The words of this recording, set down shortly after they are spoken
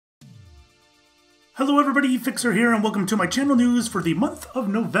Hello everybody, Fixxxer here, and welcome to my channel news for the month of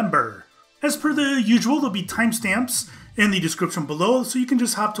November. As per the usual, there'll be timestamps in the description below, so you can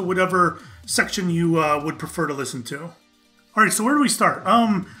just hop to whatever section you would prefer to listen to. Alright, so where do we start?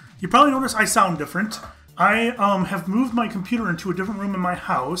 You probably noticed I sound different. I have moved my computer into a different room in my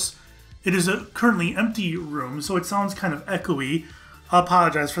house. It is a currently empty room, so it sounds kind of echoey. I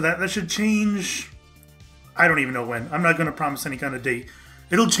apologize for that. That should change... I don't even know when. I'm not going to promise any kind of date.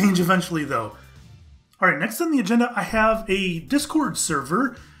 It'll change eventually, though. Alright, next on the agenda, I have a Discord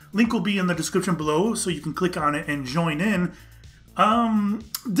server. Link will be in the description below, so you can click on it and join in.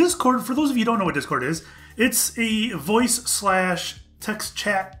 Discord, for those of you who don't know what Discord is, it's a voice/text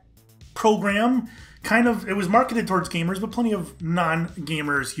chat program. It was marketed towards gamers, but plenty of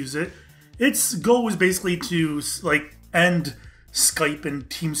non-gamers use it. Its goal was basically to, end Skype and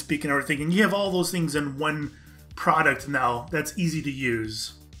TeamSpeak and everything, and you have all those things in one product now that's easy to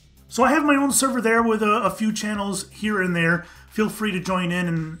use. So I have my own server there with a few channels here and there. Feel free to join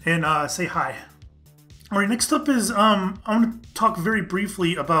in and say hi. Alright, next up is, I'm going to talk very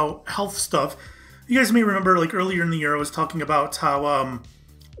briefly about health stuff. You guys may remember, earlier in the year I was talking about how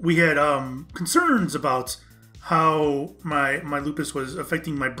we had concerns about how my lupus was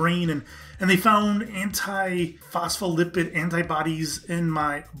affecting my brain, and they found anti-phospholipid antibodies in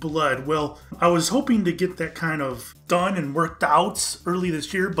my blood. Well, I was hoping to get that kind of done and worked out early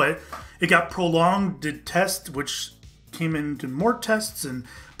this year, but it got prolonged, did tests, which came into more tests and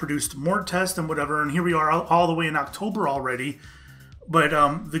produced more tests and whatever, and here we are all the way in October already. But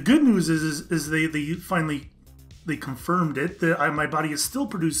the good news is they finally confirmed it, that my body is still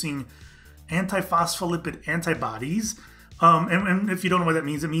producing anti-phospholipid antibodies, and if you don't know what that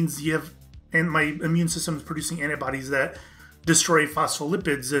means, it means you have, and my immune system is producing antibodies that destroy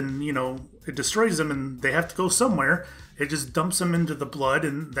phospholipids, and it destroys them, and they have to go somewhere. It just dumps them into the blood,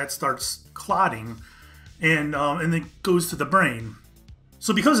 and that starts clotting, and it goes to the brain.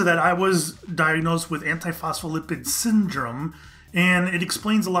 So because of that, I was diagnosed with antiphospholipid syndrome, and it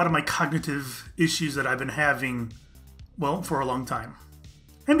explains a lot of my cognitive issues that I've been having, well, for a long time.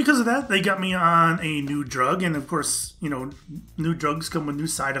 And because of that, they got me on a new drug, and of course, new drugs come with new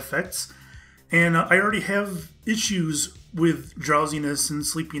side effects. And I already have issues with drowsiness and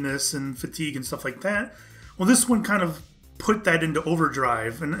sleepiness and fatigue and stuff like that. Well, this one kind of put that into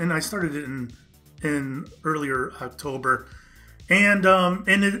overdrive, and I started it in earlier October. And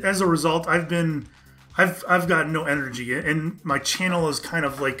as a result, I've got no energy, and my channel is kind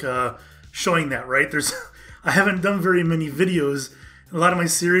of showing that, right? I haven't done very many videos. A lot of my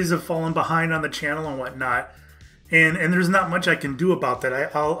series have fallen behind on the channel and whatnot, and there's not much I can do about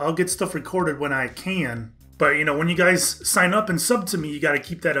that. I'll get stuff recorded when I can, but when you guys sign up and sub to me, you got to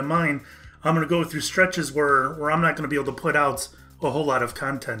keep that in mind. I'm going to go through stretches where I'm not going to be able to put out a whole lot of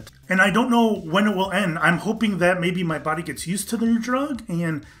content, and I don't know when it will end. I'm hoping that maybe my body gets used to the new drug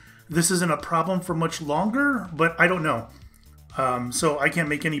and this isn't a problem for much longer, but I don't know. So I can't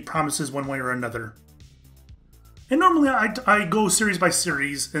make any promises one way or another. And normally I go series by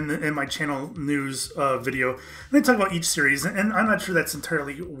series in my channel news video, and I talk about each series, and I'm not sure that's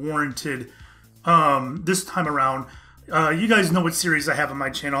entirely warranted this time around. You guys know what series I have on my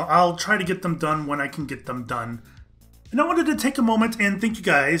channel. I'll try to get them done when I can get them done. And I wanted to take a moment and thank you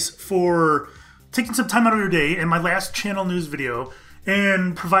guys for taking some time out of your day in my last channel news video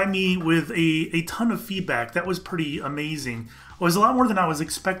and provide me with a ton of feedback. That was pretty amazing. It was a lot more than I was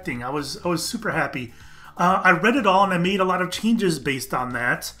expecting. I was super happy. I read it all, and I made a lot of changes based on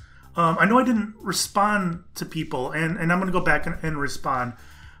that. I know I didn't respond to people, and I'm going to go back and respond.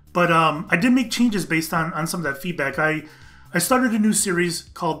 But I did make changes based on some of that feedback. I started a new series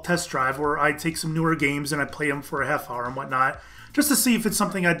called Test Drive, where I take some newer games and I play them for a half hour and whatnot, just to see if it's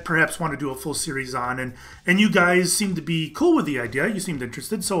something I'd perhaps want to do a full series on. And you guys seem to be cool with the idea. You seemed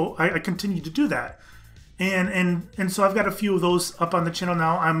interested, so I continue to do that. And so I've got a few of those up on the channel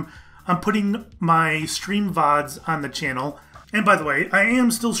now. I'm putting my stream VODs on the channel. And by the way, I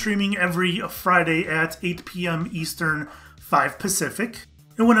am still streaming every Friday at 8 p.m. Eastern, 5 Pacific.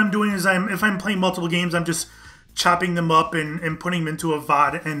 And what I'm doing is if I'm playing multiple games, I'm just chopping them up and putting them into a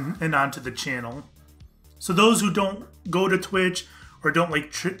VOD and onto the channel. So those who don't go to Twitch or don't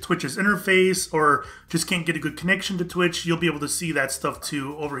like Twitch's interface or just can't get a good connection to Twitch, you'll be able to see that stuff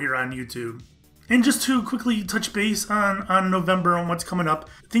too over here on YouTube. And just to quickly touch base on November and what's coming up,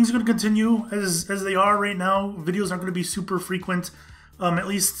 things are going to continue as they are right now. Videos aren't going to be super frequent, at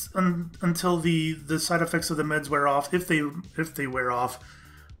least until the side effects of the meds wear off, if they wear off.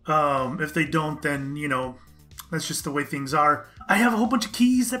 If they don't, then, that's just the way things are. I have a whole bunch of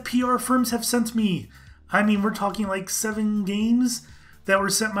keys that PR firms have sent me. I mean, we're talking like 7 games that were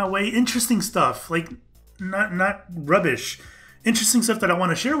sent my way. Interesting stuff, like not rubbish. Interesting stuff that I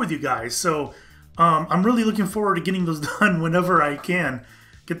want to share with you guys. So I'm really looking forward to getting those done whenever I can.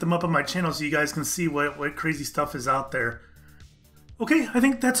 Get them up on my channel so you guys can see what crazy stuff is out there. Okay, I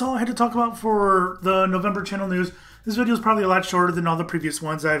think that's all I had to talk about for the November channel news. This video is probably a lot shorter than all the previous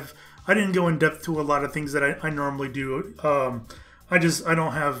ones. I didn't go in depth to a lot of things that I normally do. I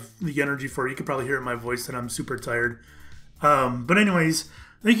don't have the energy for it. You could probably hear in my voice that I'm super tired. But anyways,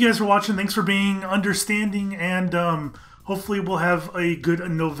 thank you guys for watching. Thanks for being understanding, and hopefully we'll have a good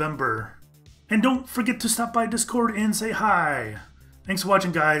November. And don't forget to stop by Discord and say hi. Thanks for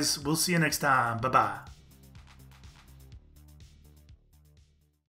watching, guys. We'll see you next time. Bye-bye.